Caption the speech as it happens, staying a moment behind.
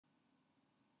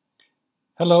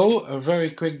Hello, a very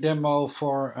quick demo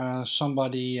for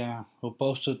somebody who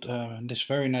posted this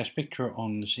very nice picture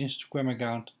on his Instagram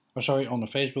account, or sorry, on the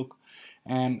Facebook,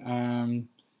 and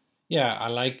yeah, I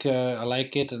like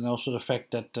it, and also the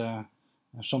fact that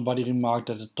somebody remarked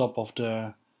that the top of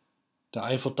the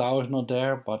Eiffel Tower is not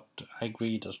there, but I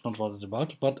agree that's not what it's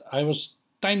about. But I was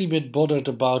tiny bit bothered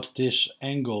about this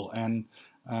angle, and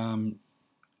um,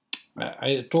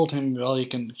 I told him, well,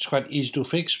 it's quite easy to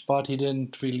fix, but he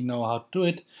didn't really know how to do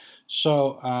it.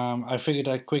 So I figured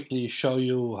I'd quickly show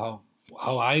you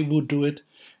how I would do it.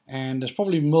 And there's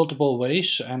probably multiple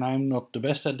ways, and I'm not the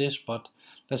best at this, but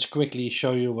let's quickly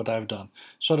show you what I've done.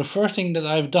 So the first thing that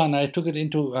I've done, I took it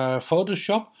into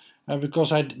Photoshop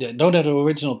because I don't have the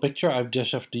original picture. I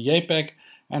just have the JPEG,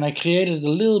 and I created a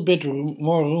little bit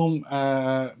more room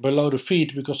below the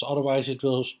feet, because otherwise it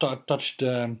will start touch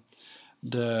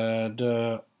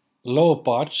the lower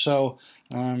part. So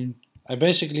I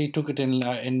basically took it in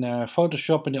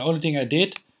Photoshop, and the only thing I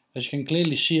did, as you can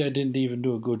clearly see, I didn't even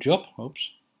do a good job. Oops.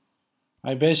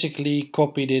 I basically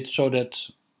copied it so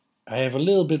that I have a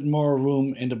little bit more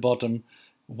room in the bottom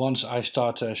once I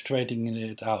start straightening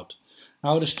it out.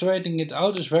 Now, the straightening it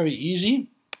out is very easy.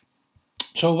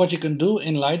 So what you can do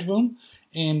in Lightroom,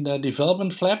 in the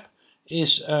development flap,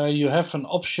 is you have an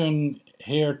option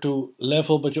here to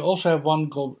level, but you also have one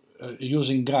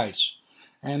using guides.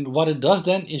 And what it does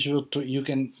then is you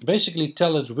can basically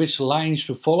tell it which lines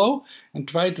to follow and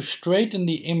try to straighten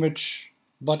the image,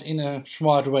 but in a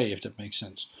smart way, if that makes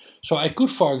sense. So I could,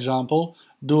 for example,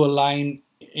 do a line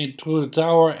through the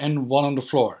tower and one on the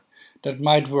floor. That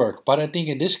might work, but I think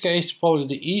in this case probably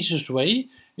the easiest way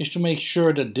is to make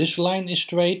sure that this line is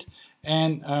straight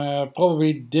and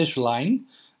probably this line.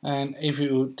 And if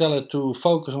you tell it to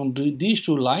focus on these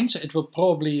two lines, it will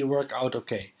probably work out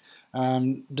okay.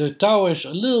 The tower is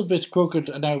a little bit crooked,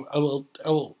 and I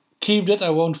will keep that. I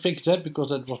won't fix that because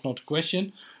that was not the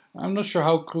question. I'm not sure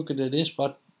how crooked it is,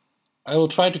 but I will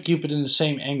try to keep it in the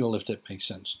same angle, if that makes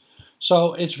sense.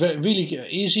 So it's really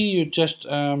easy. You just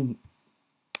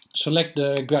select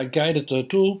the guided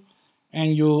tool,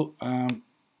 and you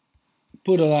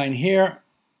put a line here,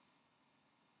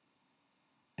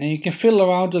 and you can fiddle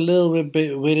around a little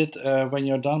bit with it when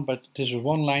you're done, but this is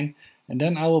one line. And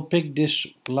then I will pick this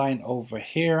line over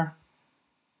here,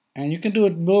 and you can do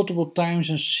it multiple times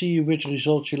and see which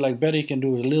results you like better. You can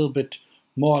do it a little bit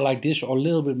more like this or a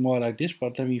little bit more like this,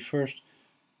 but let me first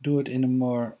do it in a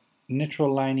more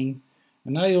natural lining.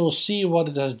 And now you'll see what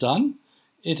it has done.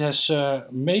 It has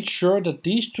made sure that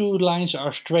these two lines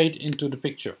are straight into the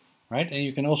picture, right? And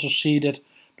you can also see that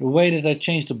the way that I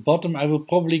changed the bottom, I will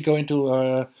probably go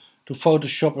into to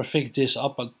Photoshop and fix this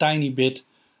up a tiny bit,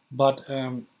 but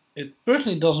it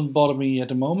personally doesn't bother me at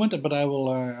the moment, but I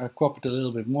will crop it a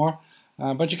little bit more.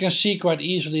 But you can see quite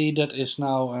easily that is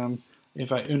now,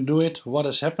 if I undo it, what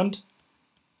has happened,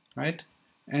 right?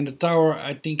 And the tower,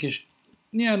 I think, is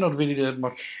not really that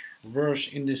much worse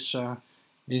in this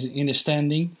in the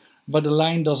standing, but the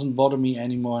line doesn't bother me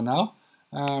anymore now.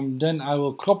 Then I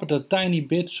will crop it a tiny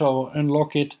bit, so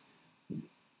unlock it,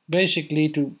 basically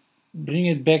to bring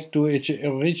it back to its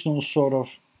original sort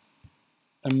of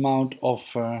amount of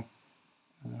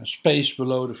space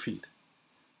below the feet.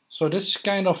 So this is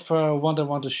kind of what I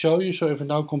want to show you. So if I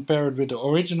now compare it with the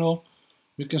original,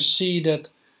 you can see that,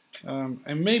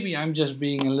 and maybe I'm just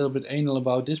being a little bit anal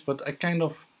about this, but I kind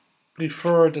of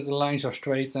prefer that the lines are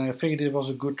straight, and I figured it was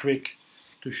a good trick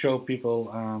to show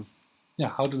people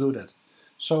how to do that.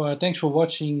 So thanks for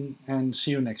watching, and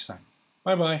see you next time.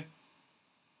 Bye bye.